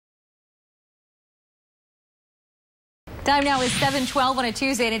Time now is 7:12 on a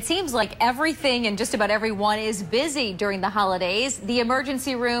Tuesday, and it seems like everything and just about everyone is busy during the holidays. The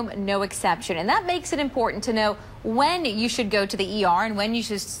emergency room, no exception. And that makes it important to know when you should go to the ER and when you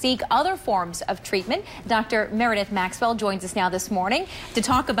should seek other forms of treatment. Dr. Merideth Maxwell joins us now this morning to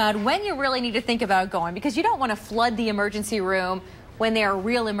talk about when you really need to think about going, because you don't want to flood the emergency room when there are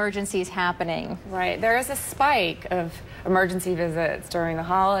real emergencies happening. Right. There is a spike of emergency visits during the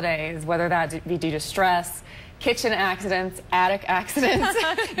holidays, whether that be due to stress, kitchen accidents, attic accidents.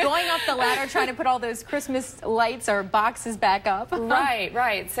 Going up the ladder trying to put all those Christmas lights or boxes back up.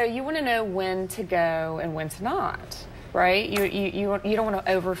 Right. So you want to know when to go and when to not. Right? You don't want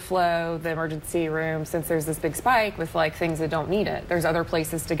to overflow the emergency room since there's this big spike with like things that don't need it. There's other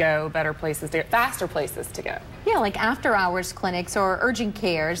places to go, better places to go, faster places to go. Yeah, like after hours clinics or urgent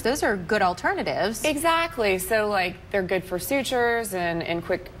cares. Those are good alternatives. Exactly. So like they're good for sutures and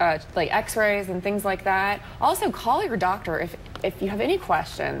quick like x-rays and things like that. Also call your doctor if you have any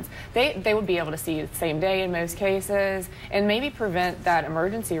questions. They would be able to see you the same day in most cases and maybe prevent that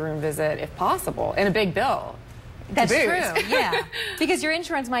emergency room visit if possible and a big bill. That's true, yeah. Because your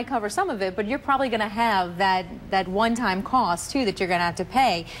insurance might cover some of it, but you're probably going to have that one-time cost, too, that you're going to have to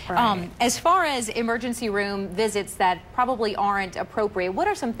pay. Right. As far as emergency room visits that probably aren't appropriate, what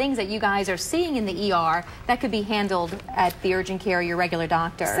are some things that you guys are seeing in the ER that could be handled at the urgent care or your regular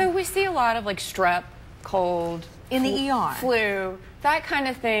doctor? So we see a lot of, like, strep, cold, in the ER. Flu, that kind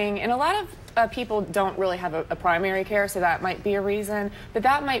of thing. And a lot of people don't really have a primary care, so that might be a reason. But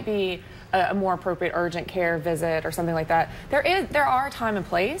that might be a more appropriate urgent care visit or something like that. There are time and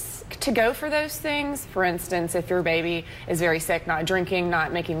place to go for those things. For instance, if your baby is very sick, not drinking,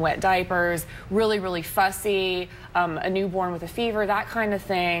 not making wet diapers, really fussy, a newborn with a fever, that kind of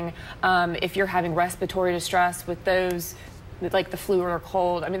thing. If you're having respiratory distress with those, like the flu or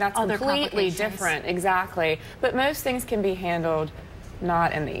cold, I mean, that's other completely different. Exactly. But most things can be handled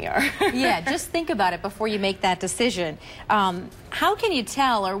not in the ER. Yeah, just think about it before you make that decision. How can you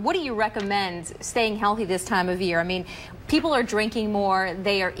tell, or what do you recommend staying healthy this time of year? I mean, people are drinking more,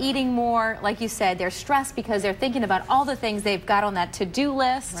 they are eating more. Like you said, they're stressed because they're thinking about all the things they've got on that to-do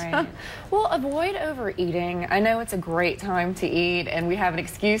list. Right. Well, avoid overeating. I know it's a great time to eat and we have an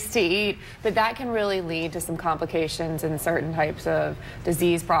excuse to eat, but that can really lead to some complications in certain types of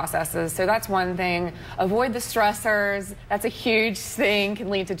disease processes. So that's one thing. Avoid the stressors. That's a huge thing, can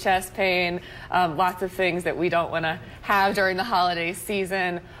lead to chest pain, lots of things that we don't want to have during the holiday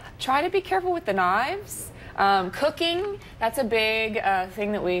season. Try to be careful with the knives. Cooking, that's a big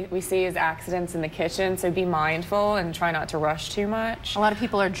thing that we see as accidents in the kitchen, so be mindful and try not to rush too much. A lot of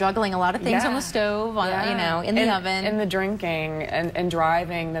people are juggling a lot of things on the stove, you know, in the oven. And the drinking and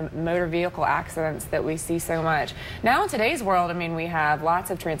driving, the motor vehicle accidents that we see so much. Now in today's world, I mean, we have lots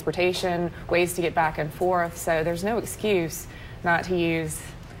of transportation, ways to get back and forth, so there's no excuse not to use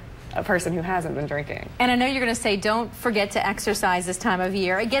a person who hasn't been drinking. And I know you're going to say don't forget to exercise this time of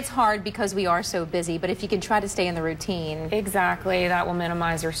year. It gets hard because we are so busy, but if you can try to stay in the routine. Exactly. That will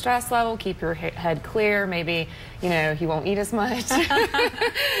minimize your stress level, keep your head clear. Maybe, you know, you won't eat as much.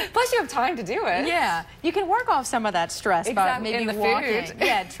 Plus you have time to do it. Yeah. You can work off some of that stress by maybe walking. Food.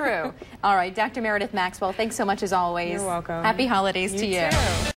 Yeah, true. All right, Dr. Merideth Maxwell, thanks so much as always. You're welcome. Happy holidays to you.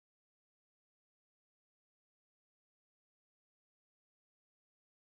 Too.